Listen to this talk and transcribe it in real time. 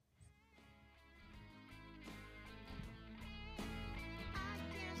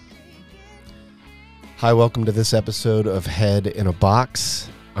Hi, welcome to this episode of Head in a Box.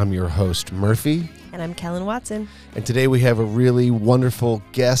 I'm your host, Murphy. And I'm Kellen Watson. And today we have a really wonderful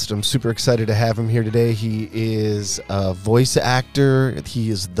guest. I'm super excited to have him here today. He is a voice actor. He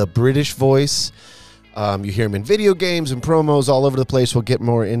is the British voice. You hear him in video games and promos all over the place. We'll get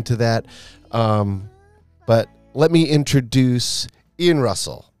more into that. But let me introduce Ian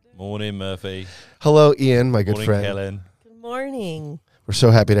Russell. Morning, Murphy. Hello, Ian, my good Morning, friend. Kellen. Good morning. We're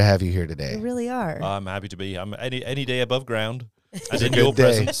so happy to have you here today. We really are. I'm happy to be. I'm any day above ground. It's And a in good your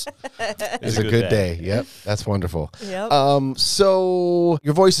day. presence. It's a good day. Yep, that's wonderful. Yep. So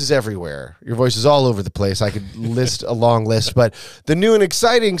your voice is everywhere. Your voice is all over the place. I could list a long list, but the new and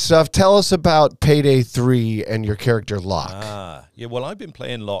exciting stuff. Tell us about Payday 3 and your character Locke. Yeah. Well, I've been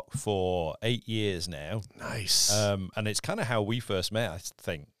playing Locke for 8 years now. Nice. And it's kind of how we first met, I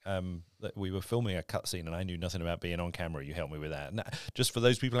think. That we were filming a cutscene and I knew nothing about being on camera. You helped me with that. Just for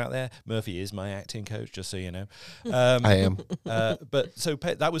those people out there, Murphy is my acting coach, just so you know. I am. But so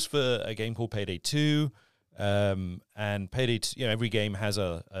that was for a game called Payday 2. And Payday 2, every game has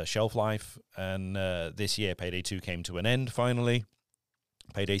a shelf life. And this year, Payday 2 came to an end finally.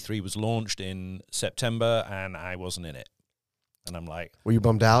 Payday 3 was launched in September and I wasn't in it. And I'm like, Were you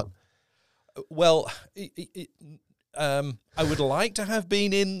bummed out? well, I would like to have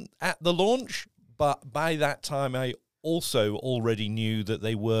been in at the launch, but by that time I also already knew that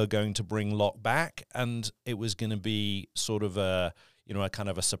they were going to bring Locke back, and it was going to be sort of a kind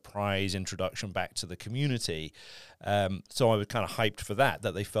of a surprise introduction back to the community. So I was kind of hyped for that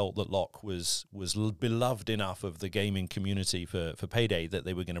they felt that Locke was beloved enough of the gaming community for Payday that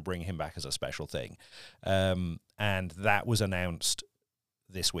they were going to bring him back as a special thing. And that was announced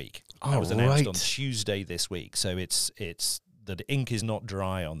this week. That was announced on Tuesday this week. So it's the ink is not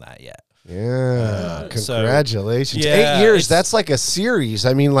dry on that yet. Yeah. Congratulations. So, 8 years. That's like a series.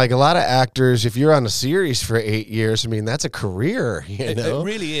 I mean, like a lot of actors, if you're on a series for 8 years, I mean, that's a career, It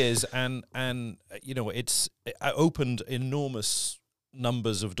really is. And it opened enormous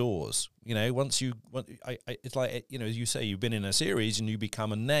numbers of doors. It's like, as you say, you've been in a series and you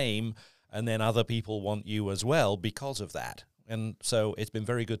become a name, and then other people want you as well because of that. And so it's been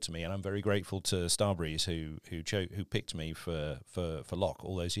very good to me, and I'm very grateful to Starbreeze who picked me for Locke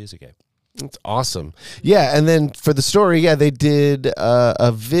all those years ago. That's awesome. Yeah, and then for the story, they did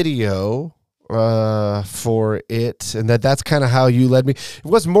a video for it, and that's kind of how you led me. It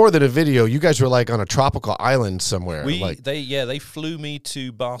was more than a video. You guys were like on a tropical island somewhere. They flew me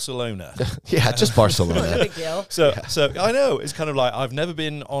to Barcelona. Yeah, just Barcelona. No big deal. So I know it's kind of like I've never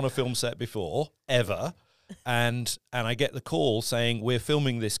been on a film set before ever. And I get the call saying we're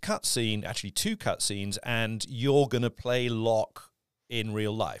filming this cutscene, actually 2 cutscenes, and you're going to play Locke in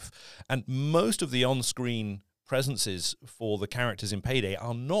real life. And most of the on-screen presences for the characters in Payday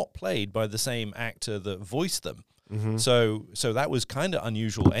are not played by the same actor that voiced them. Mm-hmm. So that was kind of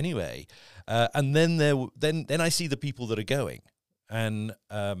unusual anyway. And then I see the people that are going, and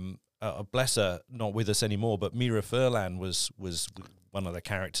bless her, not with us anymore, but Mira Furlan was one of the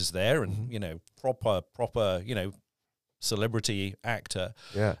characters there, and proper celebrity actor.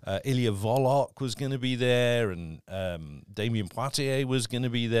 Yeah, Ilya Volok was going to be there, and Damien Poitier was going to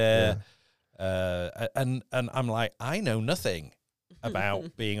be there. Yeah. And I'm like, I know nothing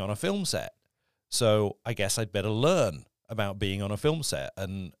about being on a film set, so I guess I'd better learn about being on a film set.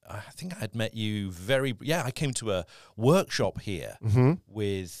 And I think I'd met you I came to a workshop here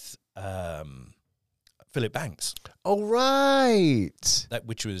with Philip Banks. Oh, right.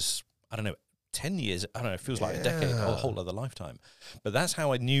 Which was, 10 years. I don't know, it feels like a decade, a whole other lifetime. But that's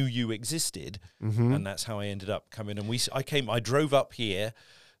how I knew you existed, and that's how I ended up coming. And I drove up here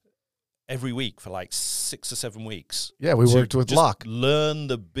every week for like 6 or 7 weeks. Yeah, we worked with Locke. Learn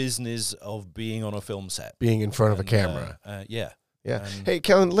the business of being on a film set. Being in front of a camera. Yeah. Hey,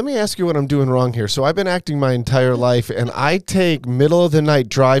 Kellen, let me ask you what I'm doing wrong here. So I've been acting my entire life, and I take middle of the night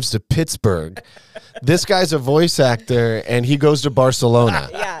drives to Pittsburgh. This guy's a voice actor, and he goes to Barcelona.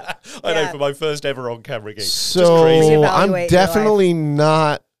 Yeah. I know, for my first ever on-camera gig. So I'm definitely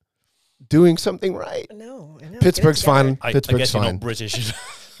not doing something right. No. Pittsburgh's fine. I Pittsburgh's guess fine. You're not British.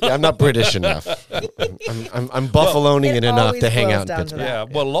 Yeah, I'm not British enough. I'm Buffalonian enough to hang out in Pittsburgh. Yeah,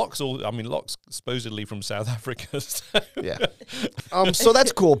 well, Locke's supposedly from South Africa. So. Yeah. So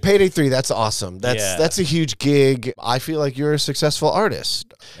that's cool. Payday 3, that's awesome. That's a huge gig. I feel like you're a successful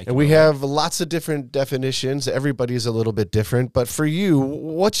artist. And we have lots of different definitions. Everybody's a little bit different. But for you,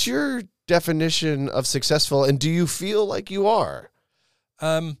 what's your definition of successful, and do you feel like you are?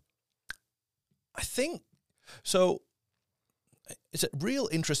 I think so. It's a real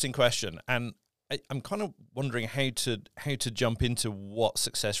interesting question, and I'm kind of wondering how to jump into what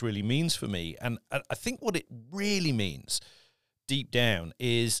success really means for me. And I think what it really means deep down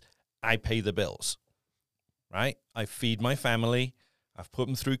is I pay the bills, right? I feed my family. I've put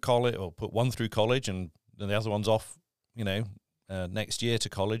them through college, or put one through college, and then the other one's off, next year to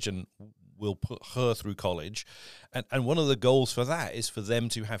college, and we'll put her through college. And one of the goals for that is for them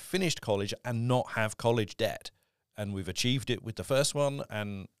to have finished college and not have college debt. And we've achieved it with the first one,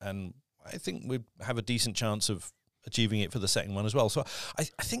 and I think we have a decent chance of achieving it for the second one as well. So I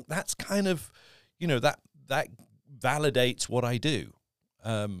think that's kind of, that validates what I do.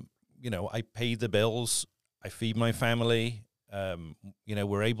 I pay the bills, I feed my family,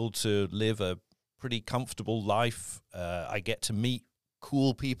 we're able to live a pretty comfortable life. I get to meet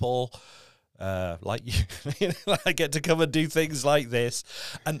cool people like you. I get to come and do things like this.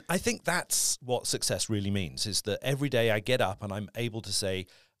 And I think that's what success really means, is that every day I get up and I'm able to say,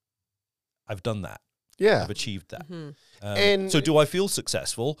 I've done that. Yeah. I've achieved that. Mm-hmm. And so do I feel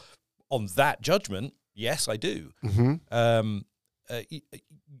successful on that judgment? Yes, I do. Mm-hmm. I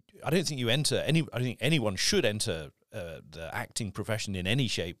don't think I think anyone should enter the acting profession in any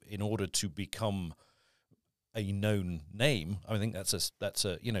shape in order to become a known name. I think that's a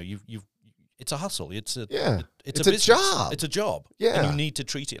it's a hustle. It's a business. Job. It's a job. Yeah. And you need to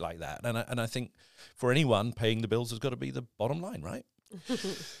treat it like that. And I think for anyone, paying the bills has got to be the bottom line, right?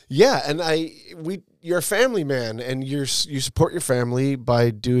 Yeah, and you're a family man, and you support your family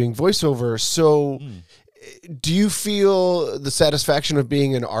by doing voiceover. So, do you feel the satisfaction of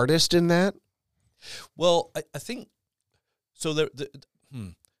being an artist in that? Well, I think so.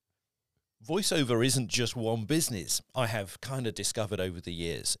 Voiceover isn't just one business. I have kind of discovered over the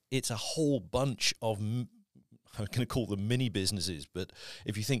years, it's a whole bunch of, I'm going to call them mini businesses. But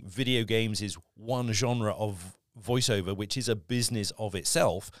if you think video games is one genre of voiceover, which is a business of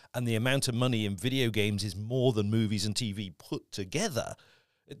itself, and the amount of money in video games is more than movies and TV put together,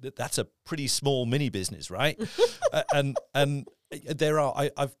 that's a pretty small mini business, right? and there are,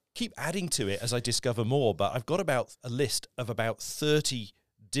 I keep adding to it as I discover more, but I've got about a list of about 30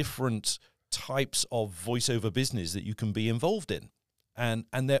 different types of voiceover business that you can be involved in. And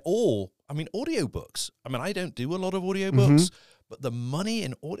they're all, audiobooks. I don't do a lot of audiobooks, but the money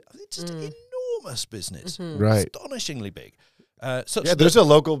in audio, it's just enormous business, Right? Astonishingly big. There's a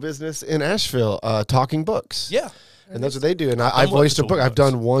local business in Asheville, Talking Books. Yeah, and that's what they do. And I voiced a book. I've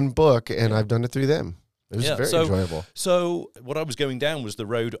done one book, and I've done it through them. It was very enjoyable. So what I was going down was the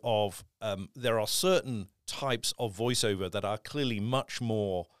road of there are certain types of voiceover that are clearly much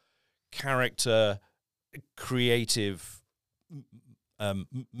more character, creative,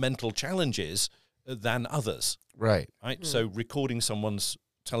 mental challenges than others. Right. So recording someone's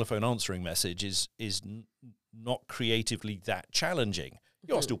telephone answering message is not creatively that challenging.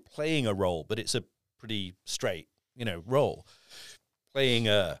 You're still playing a role, but it's a pretty straight, role. Playing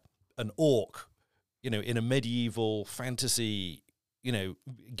an orc, in a medieval fantasy,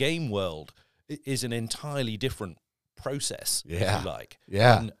 game world is an entirely different process, if you like.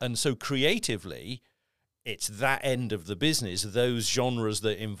 Yeah. And so creatively, it's that end of the business, those genres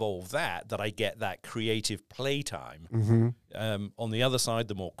that involve that I get that creative playtime. On the other side,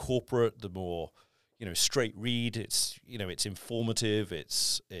 the more corporate, the more, straight read. It's, it's informative.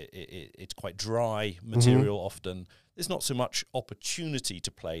 It's quite dry material often. There's not so much opportunity to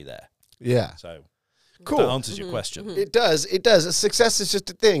play there. Yeah. So cool. That answers your question. It does. Success is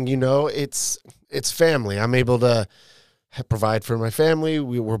just a thing, It's family. I'm able to provide for my family.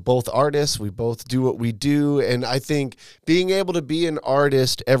 We're both artists. We both do what we do. And I think being able to be an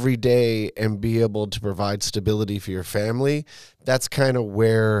artist every day and be able to provide stability for your family, that's kind of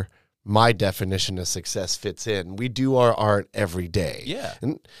where my definition of success fits in. We do our art every day. Yeah.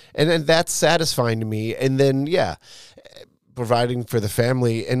 And that's satisfying to me. And then, providing for the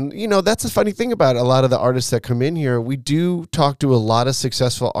family. And, that's the funny thing about a lot of the artists that come in here. We do talk to a lot of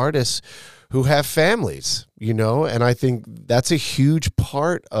successful artists who have families, and I think that's a huge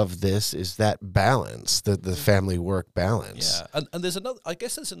part of this is that balance, the family work balance. Yeah. And there's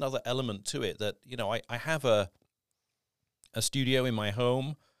another element to it that, I have a studio in my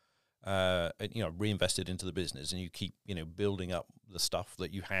home, reinvested into the business, and you keep, building up the stuff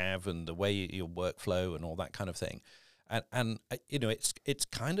that you have and the way your workflow and all that kind of thing. And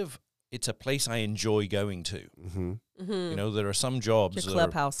it's a place I enjoy going to. There are some jobs. Your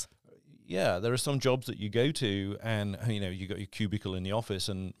clubhouse. There are some jobs that you go to and, you got your cubicle in the office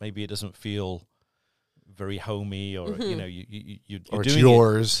and maybe it doesn't feel very homey, or you know, you're Or it's doing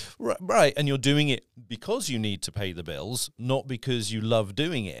yours. right, and you're doing it because you need to pay the bills, not because you love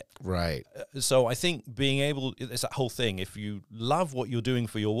doing it. Right. So I think being able, it's that whole thing. If you love what you're doing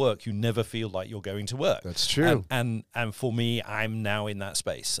for your work, you never feel like you're going to work. That's true. And for me, I'm now in that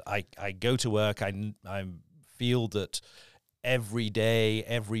space. I go to work. I feel that every day,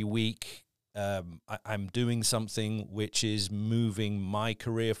 every week, I'm doing something which is moving my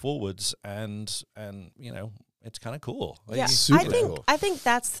career forwards, and you know, it's kind of cool. Yeah, super I think cool. I think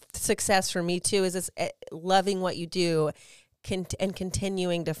that's success for me too. Is loving what you do, and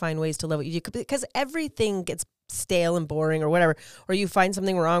continuing to find ways to love what you do, because everything gets stale and boring or whatever, or you find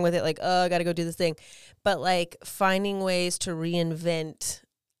something wrong with it, like, oh, I got to go do this thing. But like finding ways to reinvent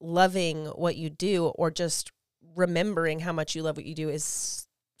loving what you do, or just remembering how much you love what you do, is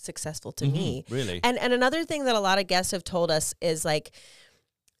successful to me. Really. And another thing that a lot of guests have told us is like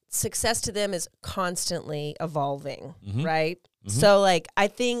success to them is constantly evolving, right? So like I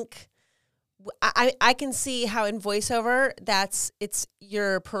think I can see how in voiceover it's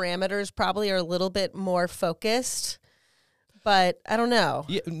your parameters probably are a little bit more focused, but I don't know.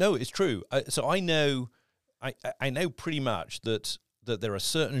 Yeah, no, it's true. So I know pretty much that there are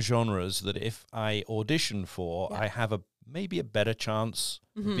certain genres that if I audition for, I have maybe a better chance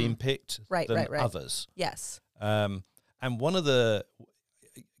of being picked than others. Yes. And one of the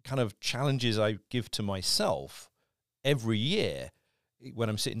kind of challenges I give to myself every year when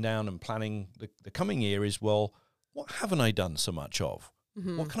I'm sitting down and planning the coming year is, well, what haven't I done so much of?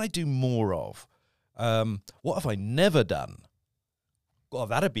 What can I do more of? What have I never done? Well,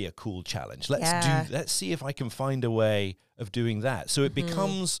 that'd be a cool challenge. Let's see if I can find a way of doing that. So it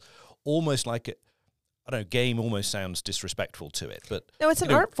becomes almost like I don't know, game almost sounds disrespectful to it, but no, it's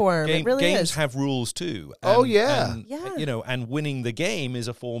an art form. It really games is. have rules too. Oh, yeah. And, you know, and winning the game is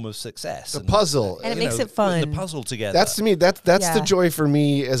a form of success. The puzzle. And it you makes know, it fun. putting the puzzle together. That's to me, that's Yeah. the joy for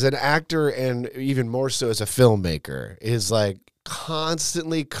me as an actor, and even more so as a filmmaker, is like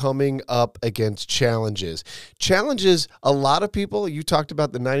constantly coming up against challenges. A lot of people, you talked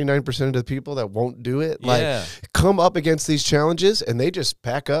about the 99% of the people that won't do it, like come up against these challenges and they just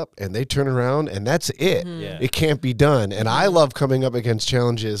pack up and they turn around and that's it. Yeah. It can't be done. And I love coming up against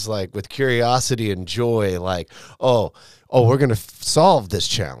challenges like with curiosity and joy, like, oh, we're going to solve this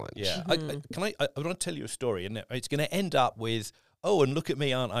challenge. Yeah. I want to tell you a story, and it's going to end up with, oh, and look at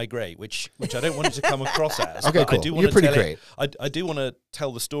me, aren't I great? Which I don't want it to come across as. Okay, but cool. I do want You're to pretty tell great. I do want to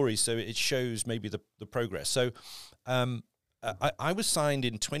tell the story so it shows maybe the progress. So I was signed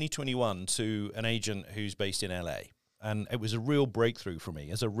in 2021 to an agent who's based in LA. And it was a real breakthrough for me.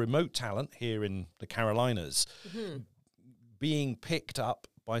 As a remote talent here in the Carolinas, being picked up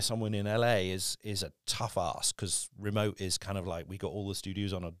by someone in LA is a tough ask, because remote is kind of like, we got all the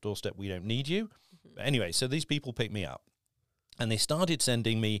studios on our doorstep, we don't need you. But anyway, so these people picked me up. And they started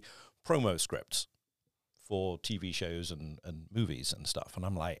sending me promo scripts for TV shows and movies and stuff. And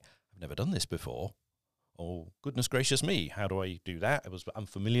I'm like, I've never done this before. Oh, goodness gracious me. How do I do that? I was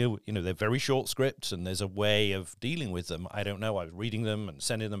unfamiliar. You know, they're very short scripts and there's a way of dealing with them. I don't know. I was reading them and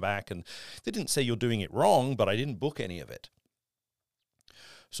sending them back. And they didn't say you're doing it wrong, but I didn't book any of it.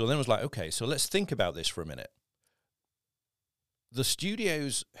 So then I was like, okay, so let's think about this for a minute. The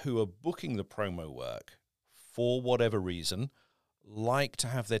studios who are booking the promo work, for whatever reason, like to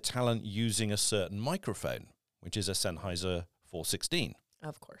have their talent using a certain microphone, which is a Sennheiser 416.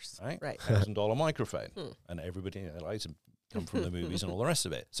 Of course. Right? Right. $1,000 microphone. And everybody likes to come from the movies and all the rest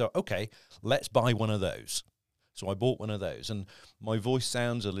of it. So, okay, let's buy one of those. So I bought one of those, and my voice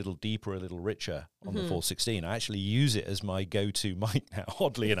sounds a little deeper, a little richer on the 416. I actually use it as my go-to mic now,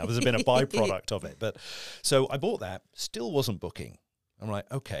 oddly enough. There's been a byproduct of it. But so I bought that, still wasn't booking. I'm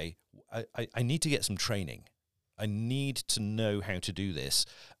like, okay, I need to get some training. I need to know how to do this.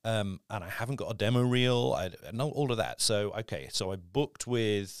 And I haven't got a demo reel. I know all of that. So, okay, so I booked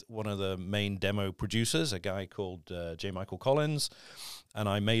with one of the main demo producers, a guy called J. Michael Collins, and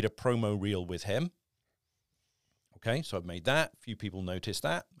I made a promo reel with him. Okay, so I've made that. A few people noticed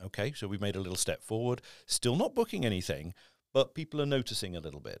that. Okay, so we've made a little step forward. Still not booking anything, but people are noticing a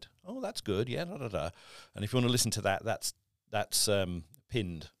little bit. Oh, that's good. Yeah, da, da, da. And if you want to listen to that, that's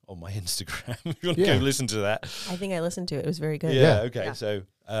pinned on my Instagram. If you want to go listen to that. I think I listened to it. It was very good. Yeah, okay. Yeah. So,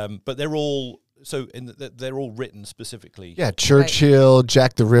 but they're all they're all written specifically. Yeah, Churchill,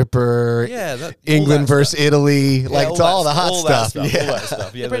 Jack the Ripper, England versus Italy, like it's all the hot stuff. All that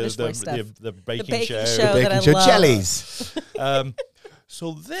stuff. Yeah, The British voice stuff. The baking baking show. show. Baking that I show love. jellies.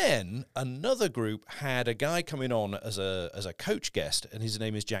 So then another group had a guy coming on as a coach guest, and his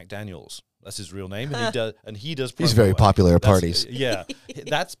name is Jack Daniels. That's his real name, and he does. He's promo very work. popular at That's- parties. Yeah,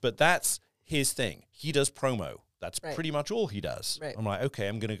 that's his thing. He does promo. That's Right. pretty much all he does. Right. I'm like, okay,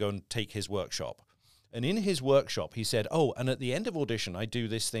 I'm going to go and take his workshop. And in his workshop, he said, oh, and at the end of audition, I do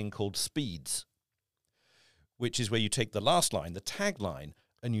this thing called speeds, which is where you take the last line, the tagline,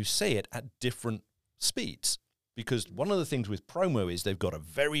 and you say it at different speeds. Because one of the things with promo is they've got a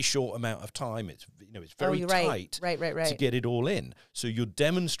very short amount of time. It's it's very you're tight Right. to get it all in. So you're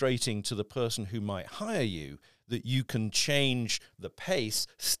demonstrating to the person who might hire you that you can change the pace,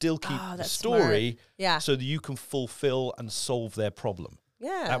 still keep the that's story, smart. Yeah. so that you can fulfill and solve their problem.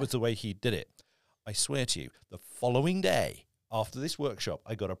 Yeah. That was the way he did it. I swear to you, the following day after this workshop,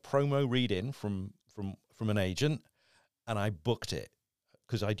 I got a promo read-in from an agent, and I booked it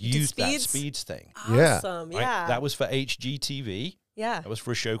because I'd used that Speeds thing. Yeah. Awesome. Right? Yeah. That was for HGTV. Yeah. That was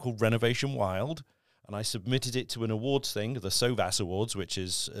for a show called Renovation Wild. And I submitted it to an awards thing, the SOVAS Awards, which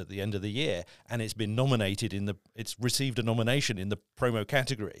is at the end of the year. And it's been nominated it's received a nomination in the promo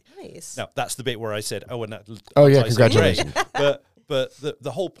category. Nice. Now, that's the bit where I said, oh, and that. Oh, yeah, I said, congratulations. great. But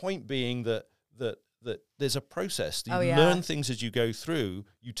the whole point being that there's a process. You learn things as you go through.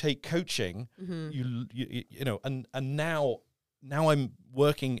 You take coaching. And now I'm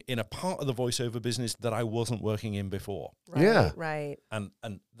working in a part of the voiceover business that I wasn't working in before. Right, Yeah. Right. And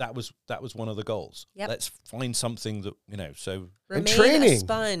that was one of the goals. Yep. Let's find something that so And Remain training. a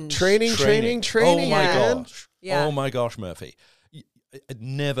sponge. Training. Oh my Yeah. gosh. Yeah. Oh my gosh, Murphy. It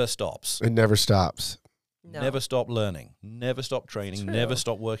never stops. It never stops. No. Never stop learning. Never stop training. Never true.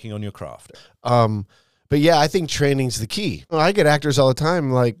 stop working on your craft. But yeah, I think training's the key. I get actors all the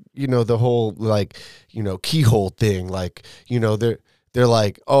time, like, the whole, keyhole thing. Like, they're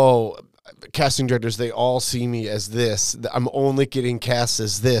like, oh, casting directors, they all see me as this. I'm only getting cast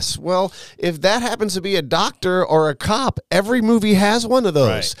as this. Well, if that happens to be a doctor or a cop, every movie has one of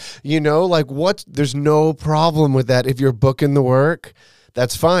those. Right. There's no problem with that. If you're booking the work,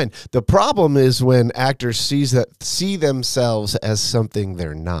 that's fine. The problem is when actors see themselves as something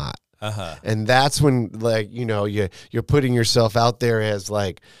they're not. Uh-huh. And that's when, you're putting yourself out there as,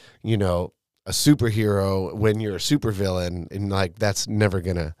 a superhero when you're a supervillain, and, that's never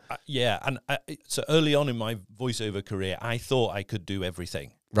gonna. Yeah. And so early on in my voiceover career, I thought I could do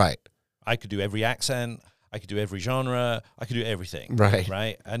everything. Right. I could do every accent. I could do every genre. I could do everything. Right.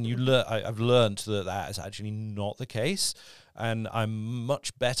 Right. And I've learned that is actually not the case. And I'm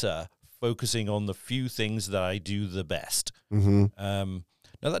much better focusing on the few things that I do the best. Mm-hmm.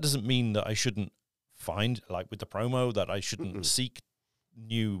 Now, that doesn't mean that I shouldn't find, like with the promo, that I shouldn't seek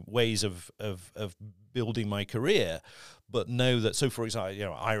new ways of building my career, but know that, so for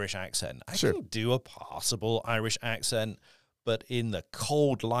example, Irish accent. I can do a passable Irish accent, but in the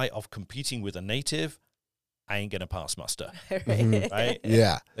cold light of competing with a native, I ain't going to pass muster. Right?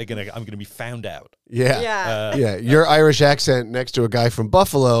 Yeah. I'm going to be found out. Yeah. Yeah. Yeah. Your Irish accent next to a guy from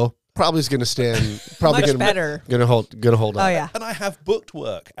Buffalo probably is going to stand. Probably Much better. Going to hold Oh up. yeah. And I have booked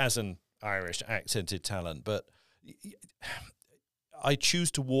work as an Irish accented talent, but I choose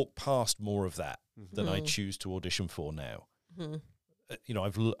to walk past more of that than I choose to audition for now.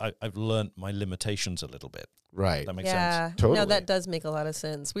 I've learned my limitations a little bit. Right. That makes sense. Totally. No, that does make a lot of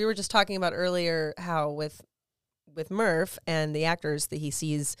sense. We were just talking about earlier how with Murph and the actors that he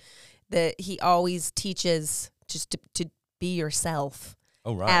sees, that he always teaches just to be yourself.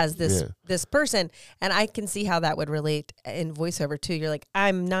 Oh, right. As this person, and I can see how that would relate in voiceover too. You're like,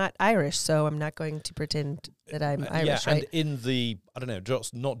 I'm not Irish, so I'm not going to pretend that I'm Irish, right? And in the, I don't know,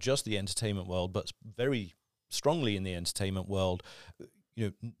 not just the entertainment world, but very strongly in the entertainment world,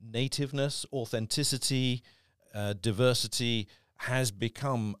 nativeness, authenticity, diversity has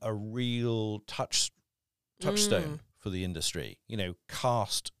become a real touchstone for the industry.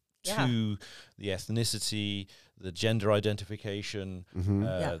 Cast to the ethnicity, the gender identification,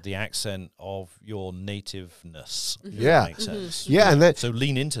 the accent of your nativeness. Yeah. Makes sense. Yeah, and So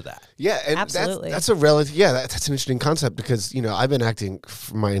lean into that. Yeah, and Absolutely. that's a relative. Yeah, that's an interesting concept because I've been acting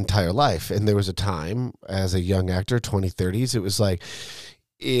for my entire life, and there was a time as a young actor, 2030s, it was like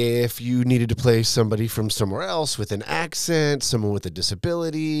if you needed to play somebody from somewhere else with an accent, someone with a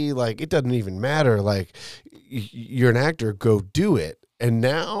disability, it doesn't even matter. You're an actor, go do it. And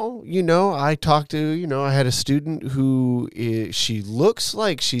now, I talked to, I had a student who she looks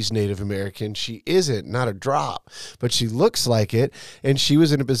like she's Native American. She isn't, not a drop, but she looks like it. And she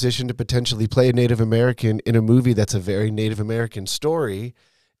was in a position to potentially play a Native American in a movie that's a very Native American story.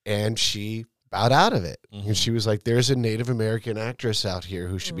 And she bowed out of it. Mhm. And she was like, there's a Native American actress out here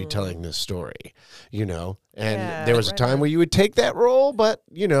who should be telling this story, you know? And Yeah, there was a right time on. where you would take that role, but,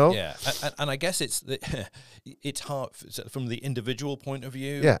 you know, Yeah, and I guess it's hard from the individual point of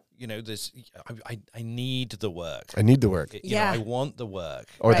view. Yeah. You know, I need the work. I need the work. You Yeah. know, I want the work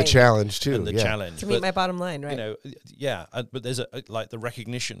Or the Right. challenge, too. and the yeah. challenge. To meet my bottom line, right? You know, yeah, but there's like the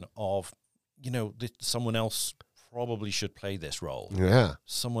recognition of, you know, someone else probably should play this role. Yeah.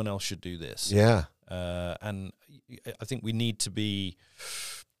 Someone else should do this. Yeah. And I think we need to be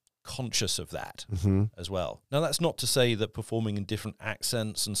conscious of that Hmm. as well. Now, that's not to say that performing in different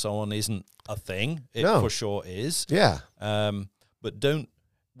accents and so on isn't a thing. It No. for sure is. Yeah. But don't,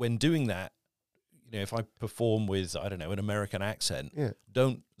 when doing that, you know, if I perform with, I don't know, an American accent, Yeah.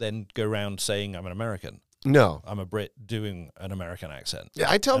 don't then go around saying I'm an American. No. I'm a Brit doing an American accent.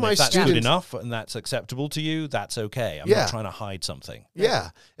 Yeah, I tell And my if that's students. good enough and that's acceptable to you, that's okay. I'm Yeah. not trying to hide something. Yeah.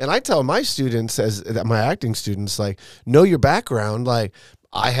 And I tell my students, my acting students, like, know your background. Like,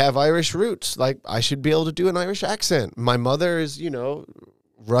 I have Irish roots. Like, I should be able to do an Irish accent. My mother is, you know,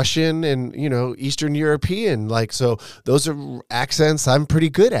 Russian and, you know, Eastern European. Like, so those are accents I'm pretty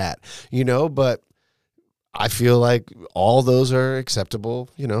good at, you know, but I feel like all those are acceptable,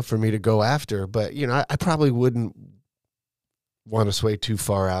 you know, for me to go after. But, you know, I probably wouldn't want to sway too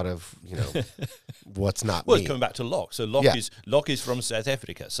far out of, you know, what's not Well, me. it's coming back to Locke. So Locke Yeah. is from South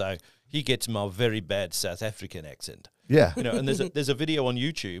Africa. So he gets my very bad South African accent. Yeah. You know, and there's a video on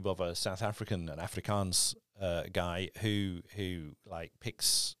YouTube of a South African and Afrikaans guy who like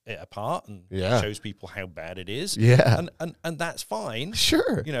picks it apart and Yeah. shows people how bad it is. Yeah. And that's fine.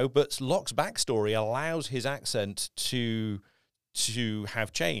 Sure. You know, but Locke's backstory allows his accent to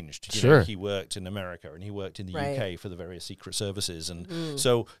have changed. You know, Sure. he worked in America and he worked in the Right. UK for the various secret services, and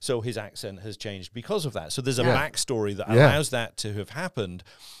so his accent has changed because of that. So there's a Yeah. backstory that Yeah. allows that to have happened,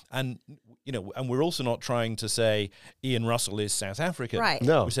 and you know, and we're also not trying to say Ian Russell is South African. Right.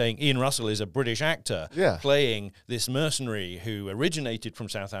 No. We're saying Ian Russell is a British actor Yeah. playing this mercenary who originated from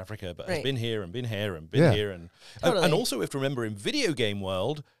South Africa but has Right. been here and been here and been Yeah. here, and Totally. also we have to remember in video game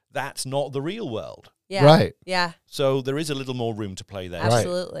world that's not the real world. Yeah. Right. Yeah. So there is a little more room to play there. Right.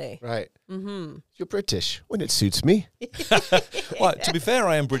 Absolutely. Right. Mm-hmm. You're British when it suits me. Well, to be fair,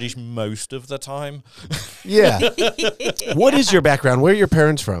 I am British most of the time. Yeah. What is your background? Where are your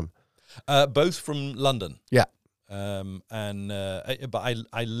parents from? Both from London. Yeah. But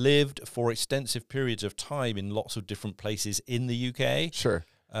I lived for extensive periods of time in lots of different places in the UK. Sure.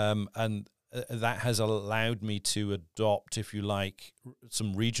 And that has allowed me to adopt, if you like,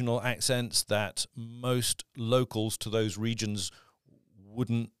 some regional accents that most locals to those regions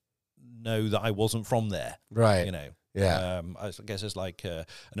wouldn't know that I wasn't from there. Right. You know. Yeah. I guess it's like an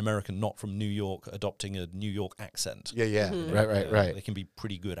American not from New York adopting a New York accent. Yeah. Yeah. Mhm. Right. They can be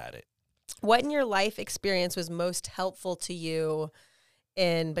pretty good at it. What in your life experience was most helpful to you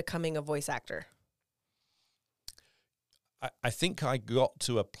in becoming a voice actor? I think I got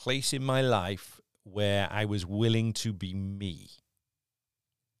to a place in my life where I was willing to be me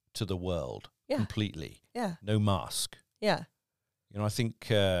to the world Yeah. completely. Yeah. No mask. Yeah. You know, I think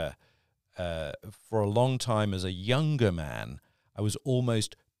for a long time as a younger man, I was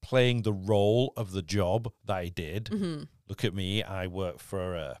almost playing the role of the job that I did. Mm-hmm. Look at me, I work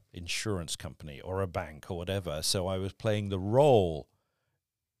for an insurance company or a bank or whatever. So I was playing the role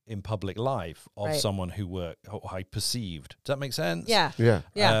in public life of Right. someone who I perceived. Does that make sense? Yeah. Yeah.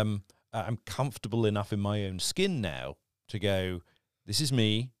 Yeah. I'm comfortable enough in my own skin now to go, this is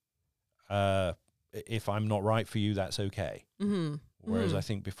me. If I'm not right for you, that's okay. Mm-hmm. Whereas I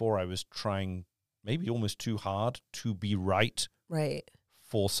think before I was trying maybe almost too hard to be right Right.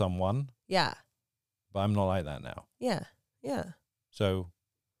 for someone, Yeah. but I'm not like that now. Yeah. Yeah. So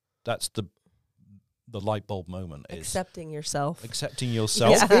that's the light bulb moment is Accepting yourself. accepting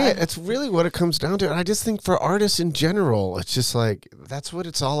yourself. Yeah. Yeah, it's really what it comes down to. And I just think for artists in general, it's just like, that's what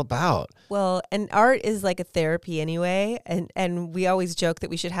it's all about. Well, and art is like a therapy anyway, and we always joke that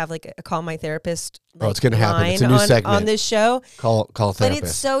we should have like a call my therapist. Oh, it's gonna happen. It's a line new on, segment. on this show. Call But therapist.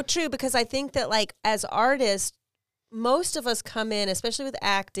 it's so true because I think that like as artists, most of us come in, especially with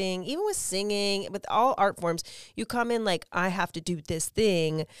acting, even with singing, with all art forms, you come in like, I have to do this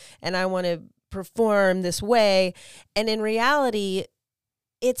thing and I want to perform this way. And in reality,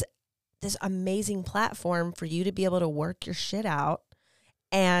 it's this amazing platform for you to be able to work your shit out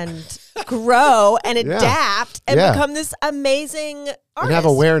and grow and Yeah. adapt and Yeah. become this amazing artist. and have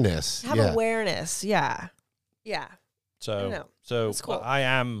awareness. Have yeah. awareness. Yeah. Yeah. I So know. so That's cool. I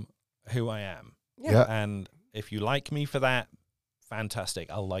am who I am. Yeah. And if you like me for that, fantastic.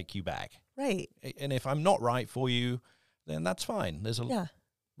 I'll like you back. Right. And if I'm not right for you, then that's fine. There's a Yeah.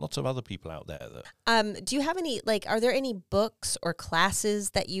 lots of other people out there that. Do you have any, like, are there any books or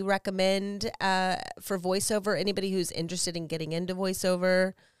classes that you recommend for voiceover? Anybody who's interested in getting into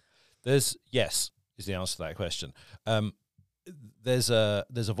voiceover? Yes is the answer to that question. There's a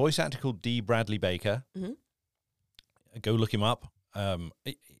voice actor called D. Bradley Baker. Mm-hmm. Go look him up.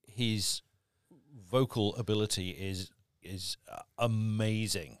 His vocal ability is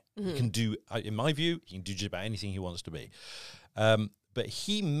amazing. Mm-hmm. He can do, in my view, he can do just about anything he wants to be. But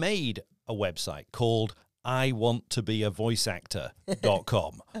he made a website called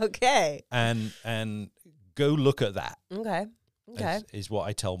iwantobeavoiceactor.com. Okay. And go look at that. Okay. Is what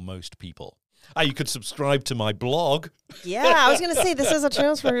I tell most people. You could subscribe to my blog. Yeah, I was going to say, this is a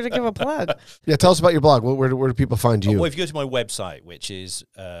chance for you to give a plug. Yeah, tell us about your blog. Where do people find you? Well, if you go to my website, which is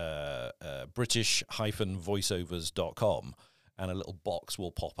british-voiceovers.com, and a little box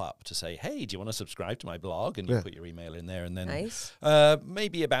will pop up to say, hey, do you want to subscribe to my blog? And you put your email in there. And then Nice.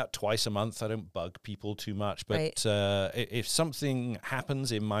 Maybe about twice a month. I don't bug people too much. But if something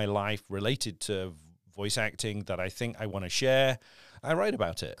happens in my life related to voice acting that I think I want to share, I write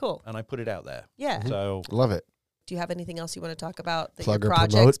about it. Cool. And I put it out there. Yeah. So Love it. Do you have anything else you want to talk about? That Plug your or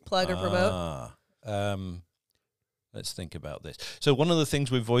projects, promote? plug or promote? Let's think about this. So one of the things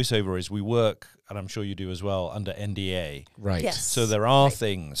with voiceover is we work, and I'm sure you do as well, under NDA. Right. Yes. So there are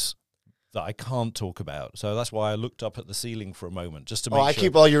things that I can't talk about. So that's why I looked up at the ceiling for a moment, just to make sure. I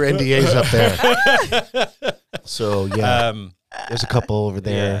keep all your NDAs up there. So, yeah, there's a couple over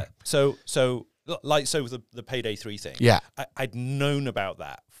there. Yeah. So the Payday 3 thing. Yeah. I'd known about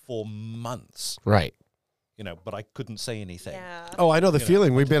that for months, Right. but I couldn't say anything. Yeah. Oh, I know the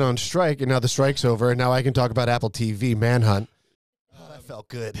feeling. We've been on strike, and now the strike's over, and now I can talk about Apple TV Manhunt. Oh, that felt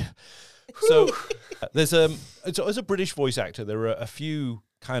good. So there's as a British voice actor, there are a few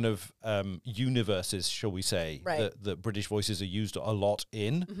kind of universes, shall we say, that British voices are used a lot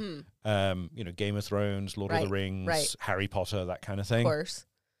in. Mm-hmm. Game of Thrones, Lord of the Rings, Harry Potter, that kind of thing. Of course.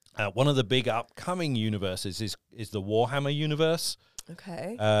 One of the big upcoming universes is the Warhammer universe.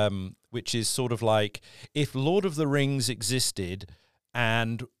 Okay. Which is sort of like if Lord of the Rings existed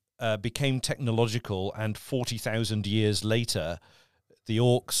and became technological, and 40,000 years later, the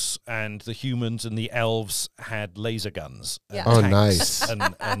orcs and the humans and the elves had laser guns. Yeah. Oh, tanks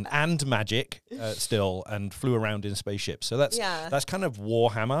nice. and magic still, and flew around in spaceships. So that's kind of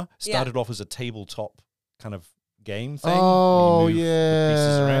Warhammer. Started off as a tabletop kind of game thing. Oh, You move the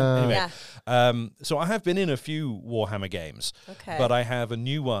pieces around. Anyway, Yeah. so I have been in a few Warhammer games, Okay. but I have a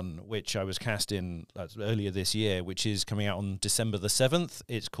new one which I was cast in earlier this year, which is coming out on December the 7th.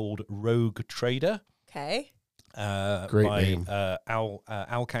 It's called Rogue Trader. Okay. Great by name.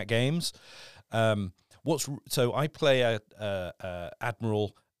 Owlcat Games. So I play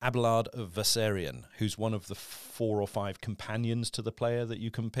Admiral Abelard of Vassarian, who's one of the 4 or 5 companions to the player that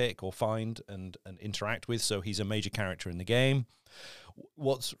you can pick or find and interact with. So he's a major character in the game.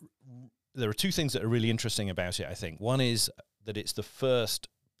 There are 2 things that are really interesting about it, I think. One is that it's the first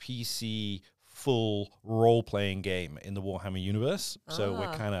PC full role-playing game in the Warhammer universe. So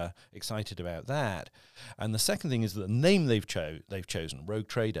we're kind of excited about that. And the second thing is that the name they've chosen, Rogue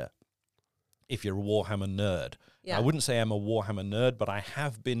Trader. If you're a Warhammer nerd. Yeah. I wouldn't say I'm a Warhammer nerd, but I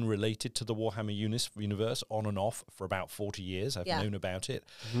have been related to the Warhammer universe on and off for about 40 years. I've known about it.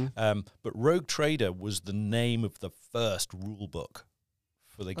 Mm-hmm. But Rogue Trader was the name of the first rule book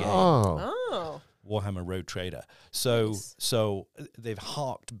for the game. Oh. Warhammer Rogue Trader. So Nice. so they've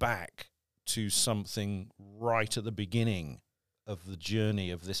harked back to something right at the beginning of the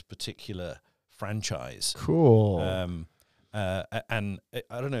journey of this particular franchise. Cool. And I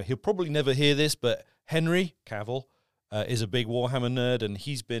don't know, he'll probably never hear this, but Henry Cavill is a big Warhammer nerd, and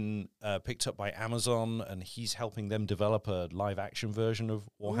he's been picked up by Amazon, and he's helping them develop a live-action version of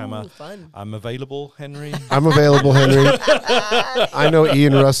Warhammer. Ooh, fun. I'm available, Henry. I'm available, Henry. I know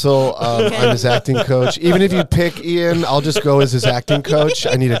Ian Russell. I'm his acting coach. Even if you pick Ian, I'll just go as his acting coach.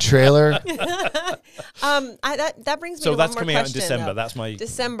 I need a trailer. That brings me So to that's one more coming out in question, December. though. That's my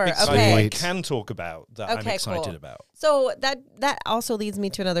December. big title Okay. I can talk about that I'm Okay, excited cool. about. So that also leads me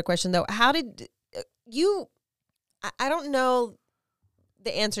to another question, though. How did you? I don't know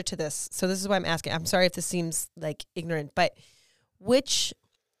the answer to this, so this is why I'm asking. I'm sorry if this seems like ignorant, but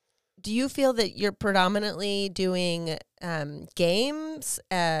do you feel that you're predominantly doing games,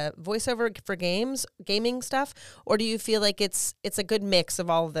 voiceover for gaming stuff, or do you feel like it's a good mix of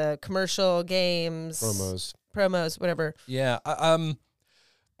all the commercial games, promos, whatever? Yeah.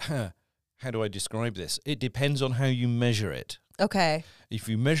 How do I describe this? It depends on how you measure it. Okay. If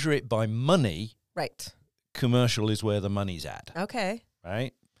you measure it by money, Right. commercial is where the money's at, Okay.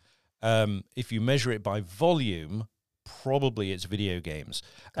 right? If you measure it by volume, probably it's video games.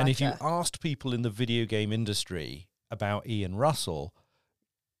 And if you Gotcha. asked people in the video game industry about Ian Russell,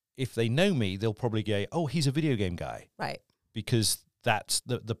 if they know me, they'll probably go, "Oh, he's a video game guy," Right. because that's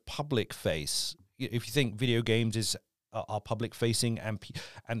the public face. If you think video games are public facing, and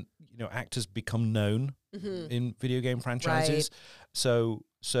actors become known in video game franchises, so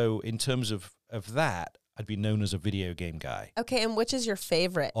in terms of that, I'd be known as a video game guy. Okay, and which is your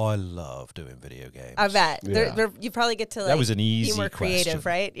favorite? I love doing video games. I bet. Yeah. You probably get to, like, That was an easy be more creative, question.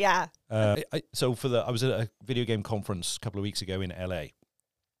 right? Yeah. I was at a video game conference a couple of weeks ago in LA,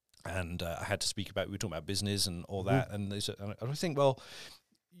 and I had to speak about, we were talking about business and all that, and I think, well,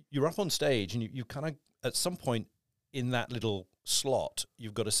 you're up on stage, and you kind of, at some point in that little slot,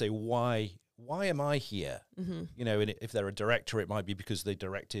 you've got to say, why am I here? Mm-hmm. And if they're a director, it might be because they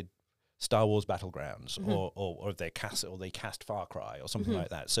directed Star Wars Battlegrounds, or if they cast Far Cry or something like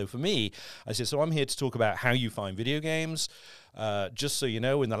that. So for me, I said, so I'm here to talk about how you find video games. Just so you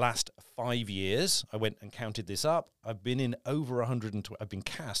know, in the last 5 years, I went and counted this up. I've been in over 120. I've been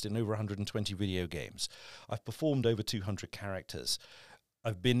cast in over 120 video games. I've performed over 200 characters.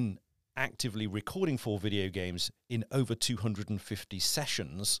 I've been actively recording for video games in over 250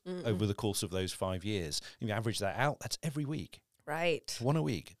 sessions over the course of those 5 years. If you average that out, that's every week. Right. One a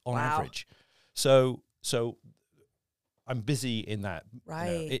week on Wow. average. So I'm busy in that.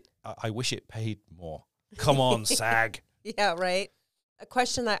 Right. I wish it paid more. Come on, SAG. Yeah, right. A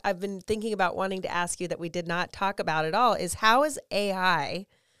question that I've been thinking about wanting to ask you that we did not talk about at all is, how has AI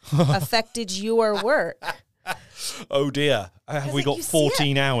affected your work? Oh dear. Have we like, got you see it.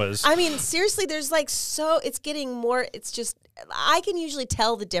 14 hours? I mean, seriously, there's like, it's getting more, it's just, I can usually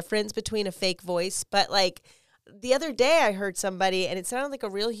tell the difference between a fake voice, but like the other day I heard somebody and it sounded like a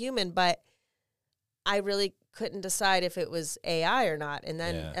real human, but I really couldn't decide if it was AI or not. And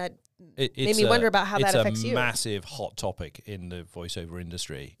then it made me wonder about how that affects you. It's a massive hot topic in the voiceover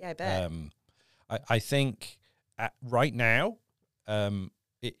industry. Yeah, I bet. I think right now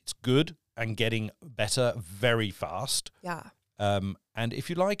it's good and getting better very fast. Yeah. And if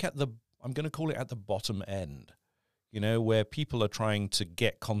you like, I'm going to call it at the bottom end, where people are trying to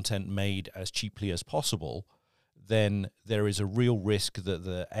get content made as cheaply as possible, then there is a real risk that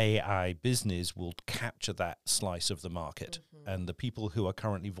the AI business will capture that slice of the market. And the people who are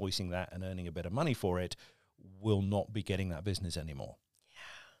currently voicing that and earning a bit of money for it will not be getting that business anymore.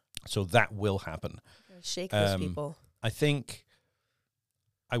 Yeah. So that will happen. Shake those people. I think,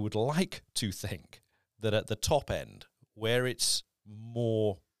 I would like to think that at the top end, where it's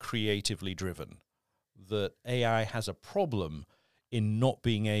more creatively driven, that AI has a problem in not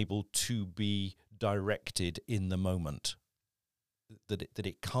being able to be directed in the moment. That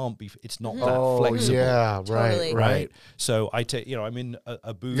it can't be. It's not that flexible. Yeah, Totally. Right. So I take. I'm in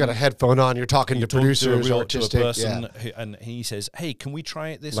a booth. You got a headphone on. You're talking to producers or to a artistic. person, and he says, "Hey, can we try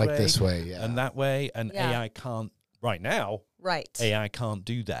it this way? Like this way, yeah. and that way?" And Yeah. AI can't right now. Right. AI can't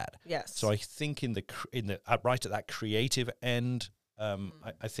do that. Yes. So I think in the right at that creative end,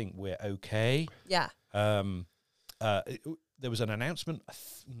 I think we're okay. Yeah. There was an announcement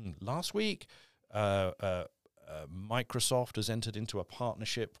last week. Microsoft has entered into a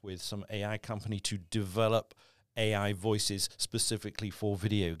partnership with some AI company to develop AI voices specifically for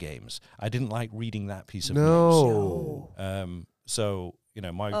video games. I didn't like reading that piece of news. So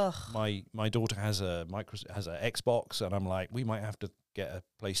my daughter has a Xbox, and I'm like, we might have to get a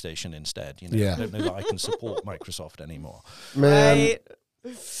PlayStation instead. Yeah. I don't know that I can support Microsoft anymore. Man, Right.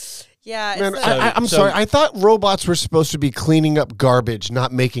 Yeah. man, It's like, I'm sorry. I thought robots were supposed to be cleaning up garbage,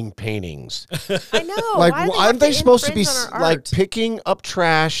 not making paintings. I know. Like, why do aren't they have to supposed to be infringe on our like art? picking up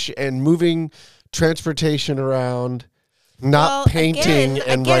trash and moving transportation around, not Well, painting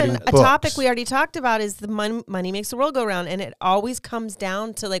and writing a books? topic we already talked about is the money makes the world go round, and it always comes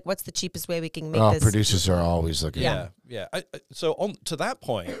down to like, what's the cheapest way we can make this? Producers are always looking. Yeah. So on to that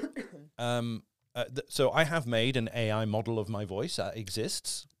point, so I have made an AI model of my voice that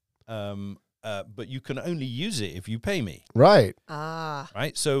exists, but you can only use it if you pay me, Right.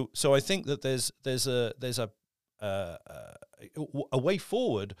 right? So I think that there's a way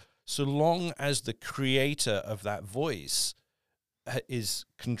forward, so long as the creator of that voice is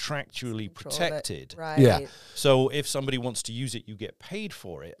contractually Control it. protected. Right. Yeah. So if somebody wants to use it, you get paid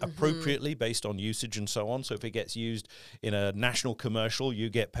for it appropriately based on usage and so on. So if it gets used in a national commercial, you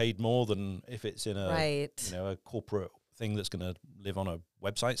get paid more than if it's in a Right. a corporate thing that's going to live on a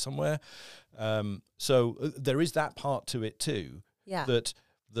website somewhere. So there is that part to it too. Yeah.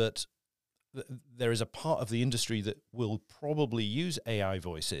 That there is a part of the industry that will probably use AI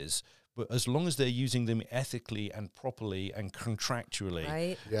voices, but as long as they're using them ethically and properly and contractually,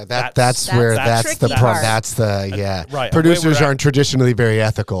 Right. Yeah, That's that's the where that's the tricky problem. part. That's the right, and where Producers we're at- aren't traditionally very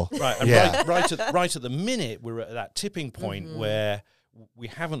ethical. right, and Yeah. right at the minute, we're at that tipping point where we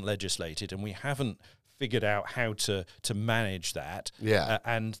haven't legislated and we haven't figured out how to manage that. Yeah.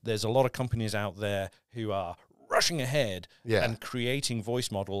 And there's a lot of companies out there who are rushing ahead Yeah. and creating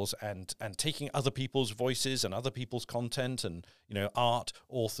voice models and taking other people's voices and other people's content and, you know, art,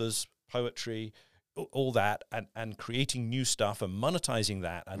 authors, poetry, all that, and creating new stuff and monetizing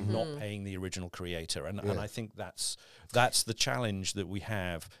that and not paying the original creator. And I think that's the challenge that we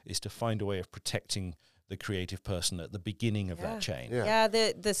have, is to find a way of protecting the creative person at the beginning of that chain. Yeah,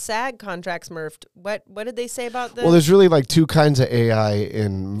 the SAG contracts Murphed. What did they say about the? Well, there's really like two kinds of AI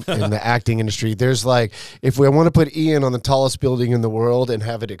in the acting industry. There's like, if we want to put Ian on the tallest building in the world and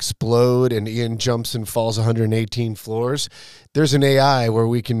have it explode and Ian jumps and falls 118 floors, there's an AI where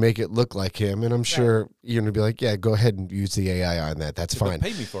we can make it look like him. And I'm sure Ian would be like, yeah, go ahead and use the AI on that. That's fine.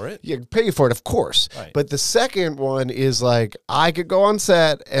 Pay me for it. Yeah, pay you for it, of course. Right. But the second one is like, I could go on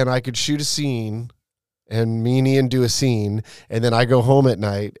set and I could shoot a scene, and me and Ian do a scene, and then I go home at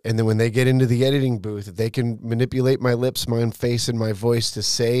night, and then when they get into the editing booth, they can manipulate my lips, my face, and my voice to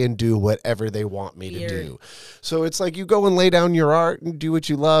say and do whatever they want me to do. So it's like you go and lay down your art and do what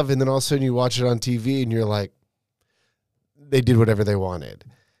you love, and then all of a sudden you watch it on TV, and you're like, they did whatever they wanted.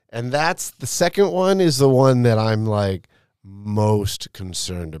 And that's the second one, is the one that I'm like most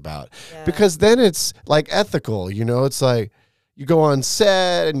concerned about. Because then it's like ethical, you know, it's like, you go on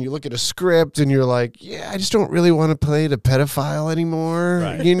set and you look at a script and you're like, yeah, I just don't really want to play the pedophile anymore.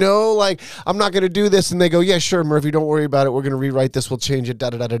 Right. You know, like, I'm not going to do this. And they go, yeah, sure, Murphy, don't worry about it. We're going to rewrite this. We'll change it,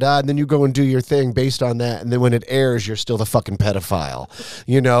 da-da-da-da-da. And then you go and do your thing based on that. And then when it airs, you're still the fucking pedophile.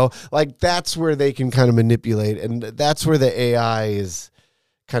 You know, like, that's where they can kind of manipulate. And that's where the AI is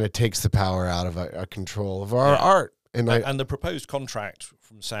kind of takes the power out of our control of our art. And the proposed contract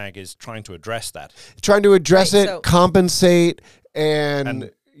from SAG is trying to address that. trying to address Right, it, so- compensate, and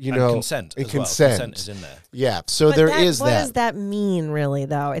you know, consent and as well. consent. Consent is in there. Yeah, so But there that, is what that. does that mean, really?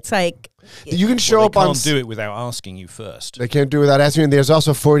 Though it's like You can show Well, up they on. can't do it without asking you first. They can't do it without asking. And there's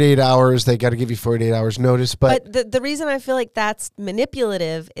also 48 hours. They got to give you 48 hours notice. But the reason I feel like that's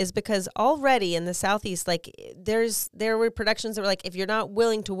manipulative is because already in the Southeast, like there were productions that were like, if you're not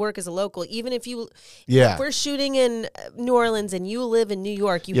willing to work as a local, even if you, yeah, if we're shooting in New Orleans and you live in New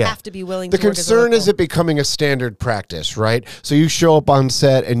York, you Yeah. have to be willing the to work as a concern is local. it becoming a standard practice, right? So you show up on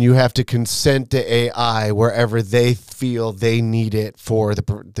set and you have to consent to AI wherever they feel they need it for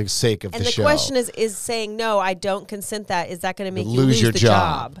the sake of And the the show. question is saying, no, I don't consent that. Is that going to make you lose your the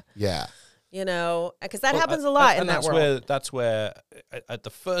job. job? Yeah. You know, because that Well, happens a lot in and that that's world. That's where, at the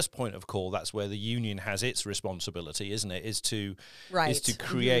first point of call, that's where the union has its responsibility, isn't it? Is to Right. is to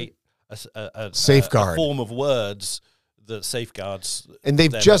create a Safeguard. a form of words that safeguards. And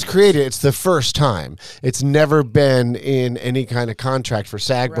they've their just members. created it's the first time. It's never been in any kind of contract for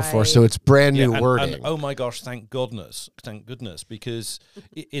SAG before, so Right. it's brand new and, wording. And, oh my gosh, thank goodness, because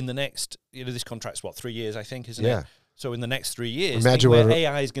in the next, this contract's what, 3 years, I think, isn't Yeah. it? So in the next 3 years, Imagine think where what-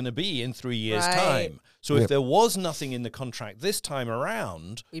 AI is going to be in 3 years' Right. time. So Yep. if there was nothing in the contract this time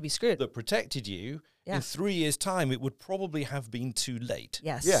around We'd be screwed. that protected you, Yeah. in 3 years' time, it would probably have been too late.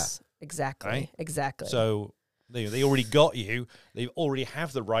 Yes. Yeah. Exactly. Right? Exactly. So they already got you. They already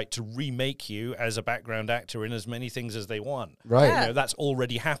have the right to remake you as a background actor in as many things as they want. Right. Yeah. You know, that's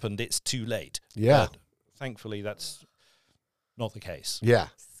already happened. It's too late. Yeah. But thankfully, that's not the case. Yeah.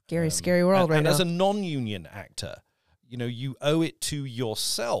 scary world and, right and now. as a non-union actor, you owe it to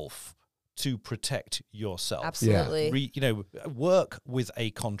yourself to protect yourself. Absolutely. Work with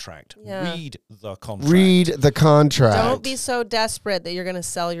a contract. Yeah. Read the contract. Read the contract. Don't be so desperate that you're going to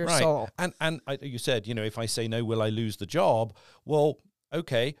sell your Right. soul. And you said, if I say no, will I lose the job? Well,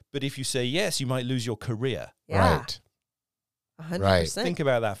 okay, but if you say yes, you might lose your career. Yeah. Right. 100%. Think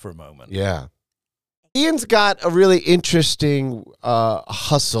about that for a moment. Yeah. Ian's got a really interesting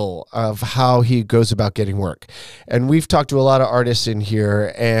hustle of how he goes about getting work. And we've talked to a lot of artists in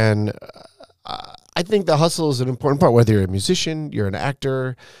here, and I think the hustle is an important part, whether you're a musician, you're an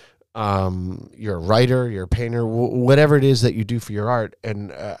actor, you're a writer, you're a painter, whatever it is that you do for your art,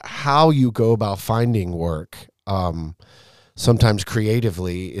 and how you go about finding work. Sometimes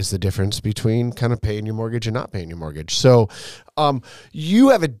creatively is the difference between kind of paying your mortgage and not paying your mortgage. So you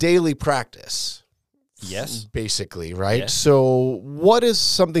have a daily practice. Yes. Basically, right? Yes. So what is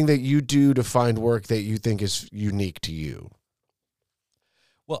something that you do to find work that you think is unique to you?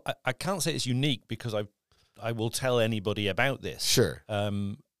 Well, I can't say it's unique because I will tell anybody about this. Sure.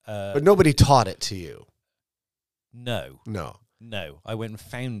 But nobody taught it to you. No. I went and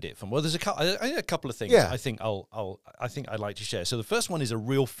found it from. Well, there's a couple of things. Yeah. I think I'd like to share. So the first one is a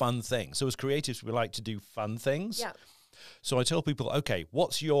real fun thing. So as creatives, we like to do fun things. Yeah. So I tell people, okay,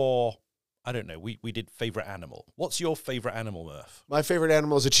 what's your, I don't know, we did favorite animal. What's your favorite animal, Murph? My favorite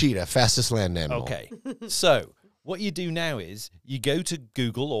animal is a cheetah, fastest land animal. Okay. So what you do now is you go to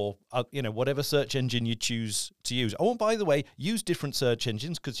Google or, whatever search engine you choose to use. Oh, and by the way, use different search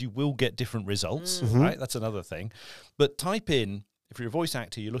engines because you will get different results, right? That's another thing. But type in, if you're a voice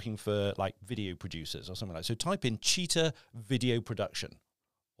actor, you're looking for like video producers or something like that. So type in Cheetah Video Production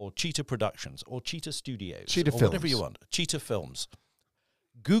or Cheetah Productions or Cheetah Studios. Cheetah or Films. whatever you want. Cheetah Films.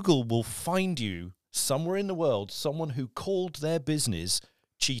 Google will find you somewhere in the world someone who called their business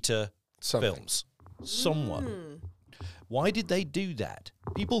Cheetah Films. Someone. Why did they do that?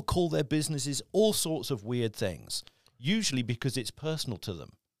 People call their businesses all sorts of weird things, usually because it's personal to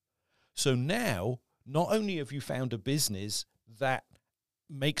them. So now, not only have you found a business that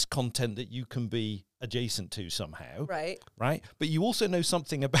makes content that you can be adjacent to somehow, Right. But you also know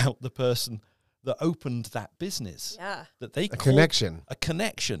something about the person that opened that business. Yeah. That they A connection. A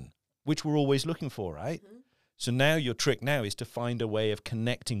connection, which we're always looking for, right? So now your trick now is to find a way of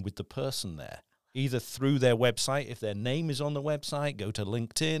connecting with the person there. Either through their website, if their name is on the website, go to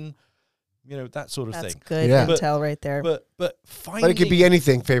LinkedIn, that sort of That's thing. good Yeah. intel right there. But finding, But it could be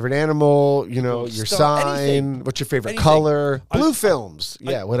anything. Favorite animal, your Start sign. anything. What's your favorite Anything. color? Blue films.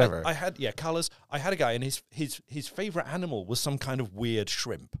 Yeah, I- whatever. I had colors. I had a guy, and his favorite animal was some kind of weird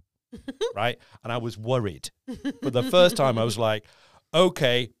shrimp, right? And I was worried. For the first time, I was like,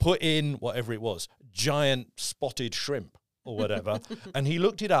 okay, put in whatever it was, giant spotted shrimp or whatever. And he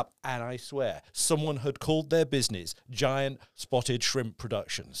looked it up, and I swear, someone had called their business Giant Spotted Shrimp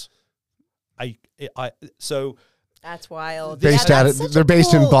Productions. So That's wild. based Yeah, out that's of, such they're a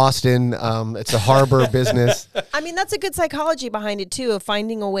based in cool- Boston. It's a harbor business. I mean, that's a good psychology behind it too, of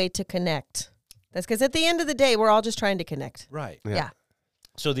finding a way to connect. That's because at the end of the day, we're all just trying to connect. right. Yeah.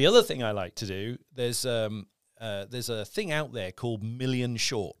 So the other thing I like to do, there's a thing out there called Million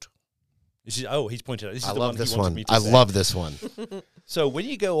Short. He's pointed out. This is I the love one this he wanted one. me to I say. love this one. So when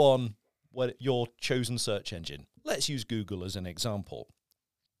you go on your chosen search engine, let's use Google as an example,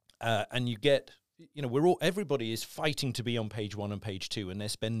 and you get, everybody is fighting to be on page 1 and page 2, and they're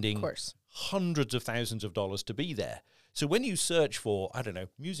spending Of course. hundreds of thousands of dollars to be there. So when you search for, I don't know,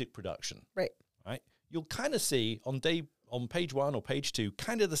 music production, Right. you'll kind of see on page 1 or page 2,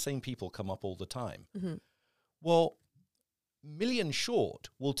 kind of the same people come up all the time. Mm-hmm. Well, Million Short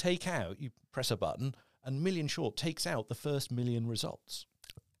will take out, you press a button, and Million Short takes out the first million results.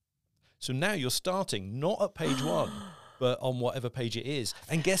 So now you're starting not at page 1, but on whatever page it is.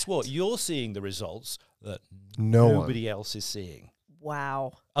 And guess what? You're seeing the results that nobody else is seeing,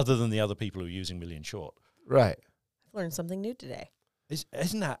 Wow. other than the other people who are using Million Short. Right. I've learned something new today.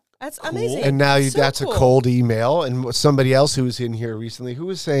 Isn't that That's cool? amazing. And now So that's cool. a cold email. And somebody else who was in here recently, who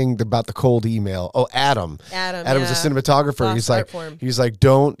was saying about the cold email? Oh, Adam. Adam's a cinematographer. Lost he's art like, form.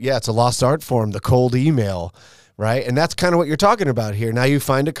 it's a lost art form, the cold email, right? And that's kind of what you're talking about here. Now you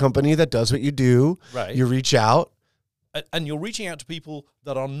find a company that does what you do. Right. You reach out. And you're reaching out to people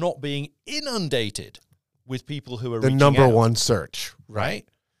that are not being inundated with people who are The reaching number out, one search, right?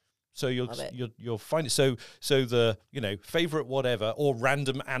 So you'll Love it. you'll find it. So the favorite whatever or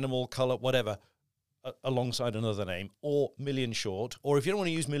random animal color whatever alongside another name or Million Short, or if you don't want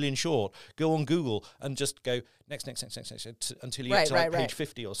to use Million Short, go on Google and just go next until you get to like page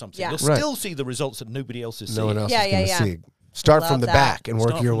 50 or something. Yeah. You'll Right. still see the results that nobody else is No seeing. one else Yeah, is going to yeah, see. Start Love from the that. back and work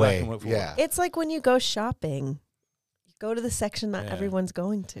Start your from the back way. and work forward. Yeah. It's like when you go shopping. You go to the section that Yeah. everyone's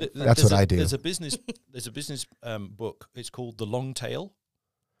going to. That's what I do. There's a business book. It's called The Long Tail,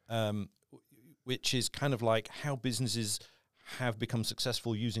 which is kind of like how businesses have become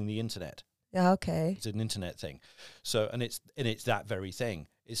successful using the internet. Yeah, okay. It's an internet thing. So, and it's that very thing.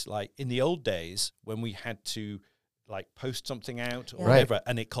 It's like in the old days when we had to like post something out or Yeah. whatever,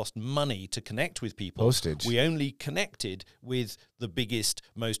 and it cost money to connect with people. Postage. We only connected with the biggest,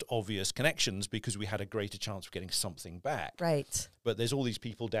 most obvious connections because we had a greater chance of getting something back. Right. But there's all these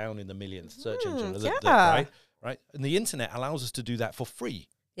people down in the millionth search engine. yeah. Right? And the internet allows us to do that for free.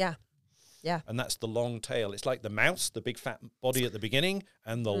 Yeah. Yeah. And that's the long tail. It's like the mouse, the big fat body at the beginning,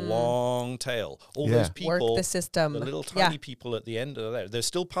 and the long tail. All Yeah. those people, Work the system. the little Yeah. tiny people at the end are there. They're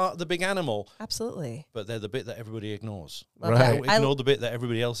still part of the big animal, Absolutely. but they're the bit that everybody ignores. Love Right. Don't that. ignore the bit that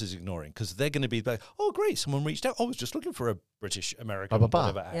everybody else is ignoring, because they're going to be like, oh, great, someone reached out. I was just looking for a British, American, Ba, ba, ba.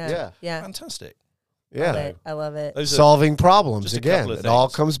 whatever act. Yeah. Yeah. Yeah. Fantastic. Love Yeah. it. I love it. Those are Solving problems just a again. couple of It all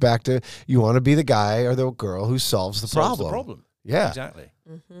things. comes back to you want to be the guy or the girl who solves the solves problem. the problem. Yeah. Exactly.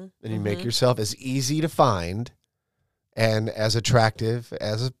 Mm-hmm. And you make yourself as easy to find and as attractive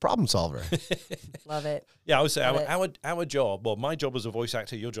as a problem solver. Love it. Yeah, I would say Love our job, well, my job as a voice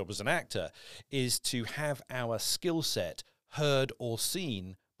actor, your job as an actor, is to have our skill set heard or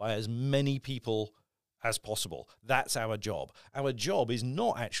seen by as many people as possible. That's our job. Our job is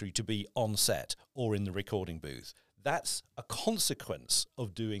not actually to be on set or in the recording booth. That's a consequence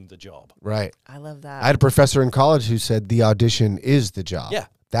of doing the job. Right. I love that. I had a professor in college who said the audition is the job. Yeah.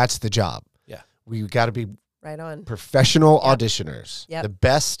 That's the job. Yeah. We got to be Right on. professional auditioners. Yep. The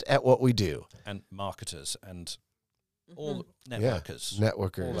best at what we do. And marketers and all Yeah. networkers. All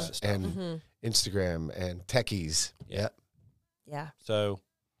Networkers that stuff. and Instagram and techies. Yeah. Yeah. So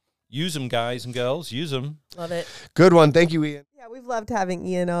use them, guys and girls. Use them. Love it. Good one. Thank you, Ian. Yeah, we've loved having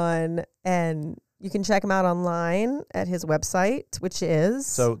Ian on, and you can check him out online at his website, which is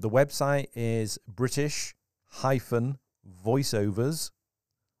So the website is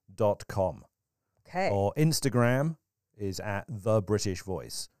British-voiceovers.com. okay. Or Instagram is at The British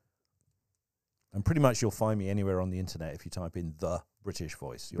Voice. And pretty much you'll find me anywhere on the internet if you type in The British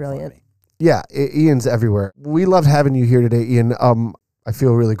Voice. You'll Brilliant. find me. Yeah, Ian's everywhere. We loved having you here today, Ian. I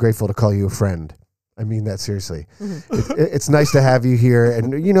feel really grateful to call you a friend. I mean that seriously. It's nice to have you here.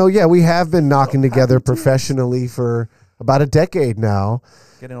 And, you know, yeah, we have been knocking together professionally for about a decade now.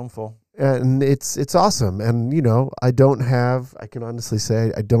 Getting on for. And it's awesome. And, you know, I can honestly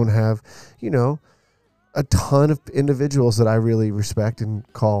say I don't have, you know, a ton of individuals that I really respect and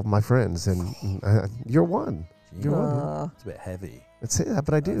call my friends. And you're one. You're one. It's a bit heavy. I'd say that,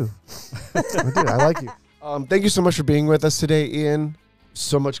 but I do. I do. I like you. Thank you so much for being with us today, Ian.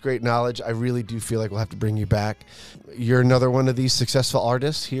 So much great knowledge. I really do feel like we'll have to bring you back. You're another one of these successful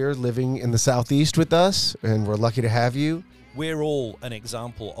artists here living in the Southeast with us, and we're lucky to have you. We're all an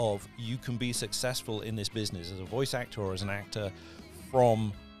example of you can be successful in this business as a voice actor or as an actor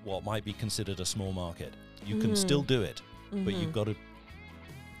from what might be considered a small market. You can still do it, but you've got to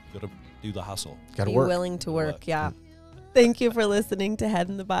do the hustle. Got to Be work. willing to work. Yeah. Thank you for listening to Head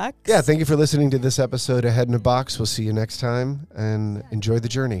in the Box. Yeah, thank you for listening to this episode of Head in a Box. We'll see you next time, and enjoy the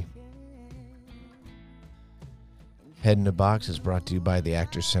journey. Head in a Box is brought to you by the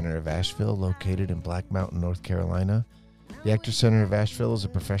Actors Center of Asheville, located in Black Mountain, North Carolina. The Actors Center of Asheville is a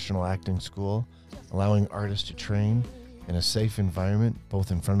professional acting school, allowing artists to train in a safe environment,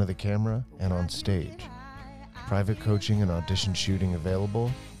 both in front of the camera and on stage. Private coaching and audition shooting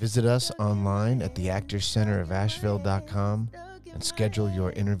available. Visit us online at theactorscenterofasheville.com and schedule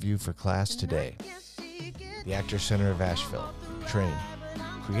your interview for class today. The Actors Center of Asheville. Train,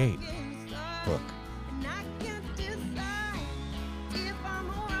 create, book.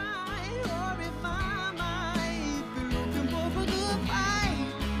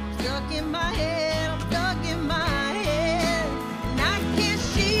 In my head.